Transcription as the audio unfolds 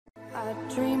I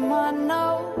dream I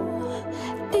know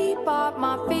deep up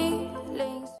my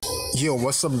feelings. Yo,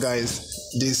 what's up guys?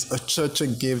 This is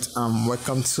Ochoochogift and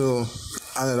welcome to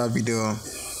another video of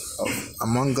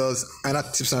Among Us, another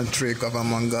tips and trick of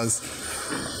Among Us.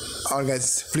 Alright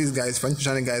guys, please guys, if you're into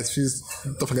channel guys, please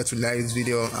don't forget to like this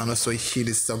video and also hit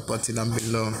the sub button down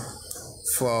below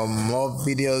for more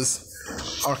videos.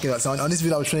 Okay, so on this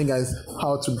video I'll show you guys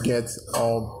how to get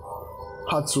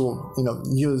how to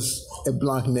use a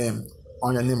blank name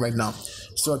on your name right now.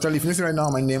 So actually, if you see right now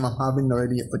my name, I'm having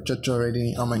already Ochocho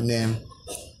already on my name,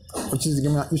 which is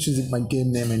my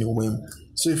game name anyway.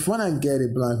 So if you wanna get a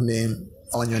blank name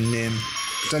on your name,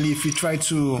 actually if you try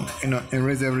to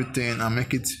erase everything and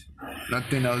make it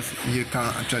nothing else, you can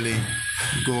actually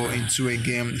go into a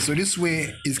game. So this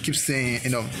way it keeps saying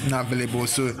not available.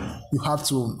 So you have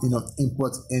to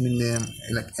import any name,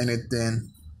 like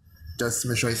anything. Just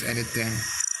make sure it's anything.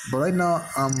 But right now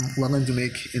we're going to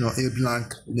make a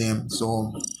blank name,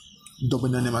 so double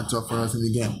no name at all for us in the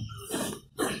game.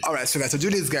 Alright, so guys, to do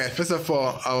this guys, first of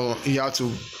all you have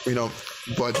to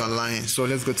go it online. So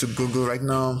let's go to Google right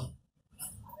now.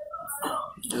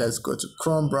 Let's go to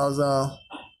Chrome browser.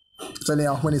 Actually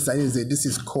when it's this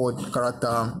is code character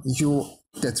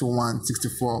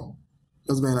U3164.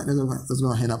 Let's go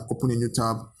ahead and open a new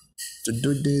tab to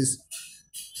do this.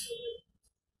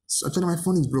 So actually my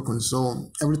phone is broken,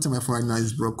 so every time my phone right now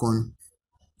is broken,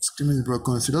 screen is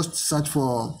broken. So just search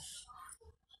for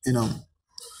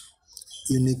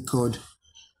Unicode.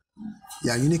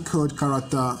 Yeah, Unicode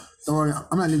character. Don't worry,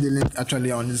 I'm gonna leave the link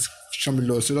actually on this description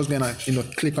below. So just gonna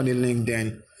click on the link,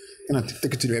 then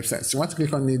take it to the website. So once you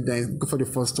click on it, then go for the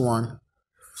first one.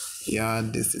 Yeah,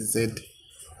 this is it.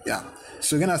 Yeah.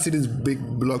 So you're gonna see this big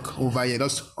block over here.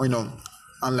 Just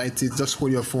unlight it, just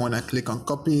hold your phone and click on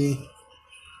copy.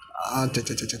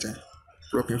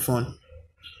 Broken phone.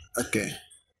 Okay,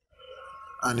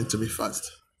 I need to be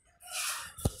fast.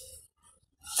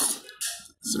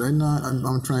 So right now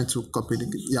I'm trying to copy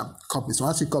copy. So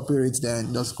once you copy it,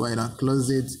 then just go ahead and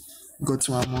close it. Go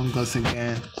to Among Us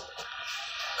again.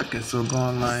 Okay, so go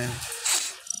online.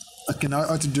 Okay, now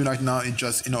all to do right now is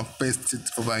just paste it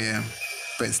over here.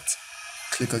 Paste.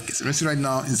 Click OK. So right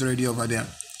now it's already over there.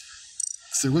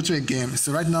 So go to a game.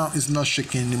 So right now it's not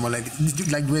shaking anymore like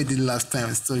we did last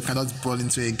time. So you cannot ball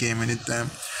into a game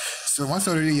anytime. So once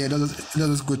already here, let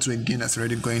us go to a game that's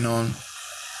already going on.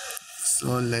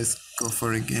 So let's go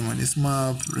for a game on this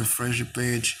map. Refresh the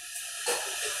page.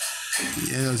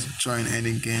 Yeah, let's join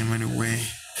any game anyway.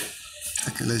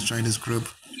 Okay, let's join this group.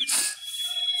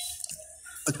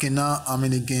 Okay, now I'm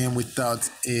in a game without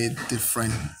a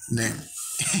different name.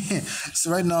 So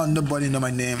right now nobody know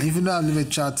my name, even though I leave a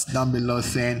chat down below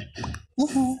saying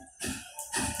woohoo,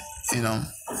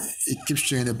 it keeps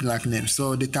showing the black name,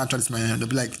 so they can't trace my name. They'll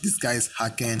be like, this guy is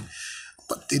hacking,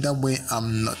 but either way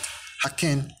I'm not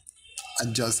hacking, I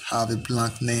just have a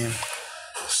blank name.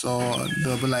 So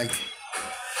they'll be like,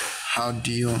 how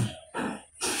do you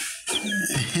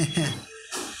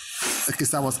okay,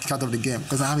 so I was kicked out of the game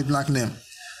because I have a blank name.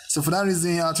 So for that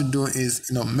reason, you have to do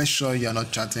is make sure you're not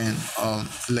chatting or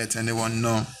let anyone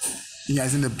know you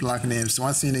guys in the black name. So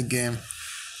once you're in the game,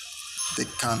 they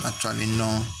can't actually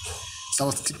know. So I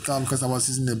was kicked out because I was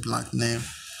using the black name.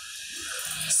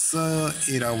 So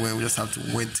either way, we just have to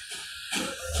wait.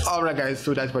 Alright guys,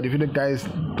 so that's for the video guys.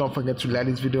 Don't forget to like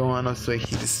this video and also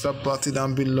hit the sub button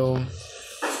down below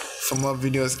for more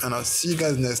videos, and I'll see you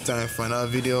guys next time for another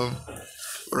video.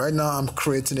 Right now I'm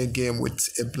creating a game with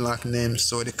a blank name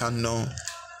so they can know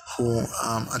who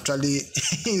actually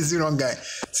is the wrong guy.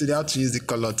 So they have to use the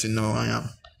color to know I am.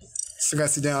 So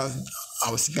guys, today I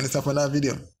will see you guys for another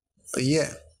video. But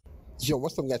yeah. Yo,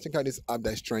 what's up guys? Check out this app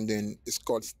that's trending. It's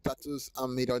called Status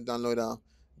and Media Downloader.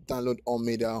 Download all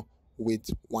media with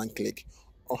one click.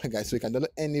 Okay guys, so you can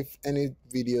download any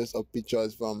videos or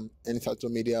pictures from any social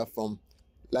media, from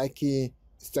Likey,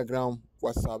 Instagram,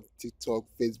 WhatsApp, TikTok,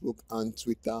 Facebook, and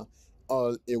Twitter,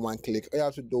 all in one click. All you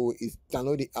have to do is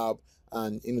download the app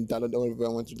and download whatever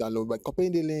you want to download by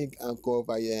copying the link and go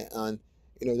over here and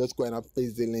just go ahead and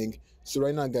paste the link. So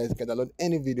right now guys, you can download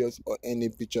any videos or any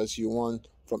pictures you want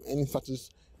from any status.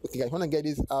 Okay guys, wanna get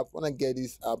this app,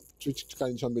 click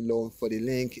down below for the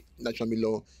link down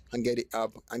below and get the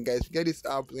app. And guys, get this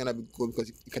app, it's gonna be good because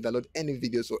you can download any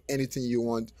videos or anything you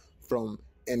want from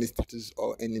any status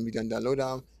or any media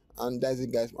downloader. And that's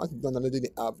it guys. Once you've downloaded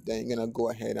the app, then you're gonna go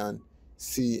ahead and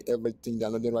see everything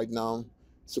downloaded right now.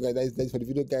 So guys, that's for the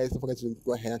video guys. Don't forget to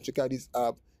go ahead and check out this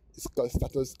app. It's called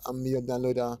Status and Media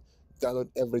Downloader. Download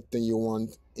everything you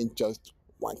want in just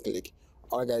one click.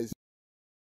 Alright guys.